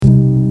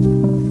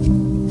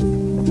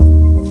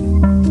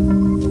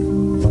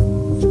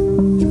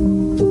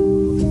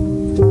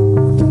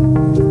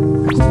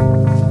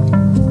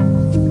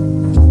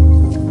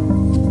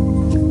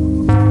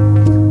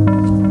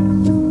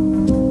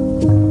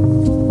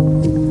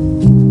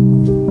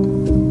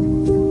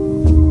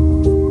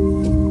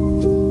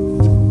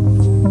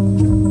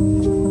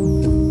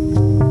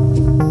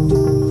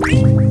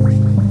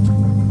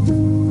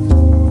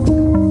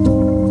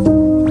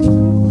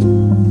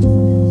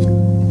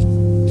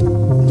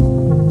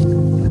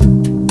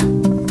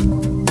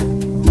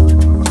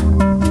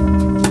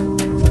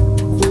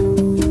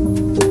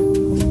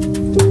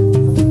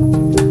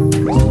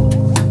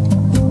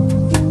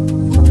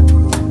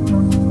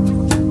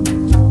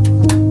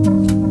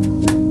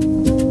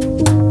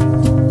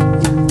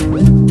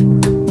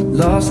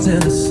lost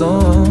in a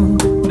song,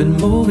 been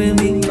moving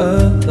me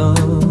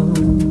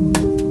along.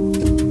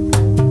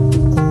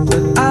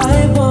 But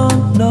I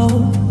won't know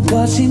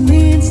what she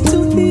means to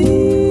me.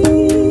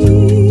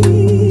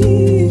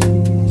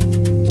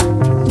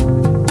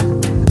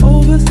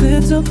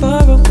 Overthink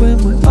tomorrow when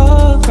we're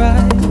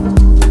alright.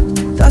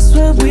 That's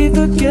when we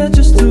forget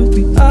just who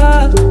we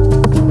are.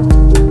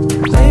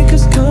 Make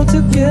us come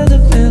together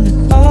and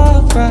it's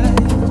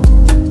alright.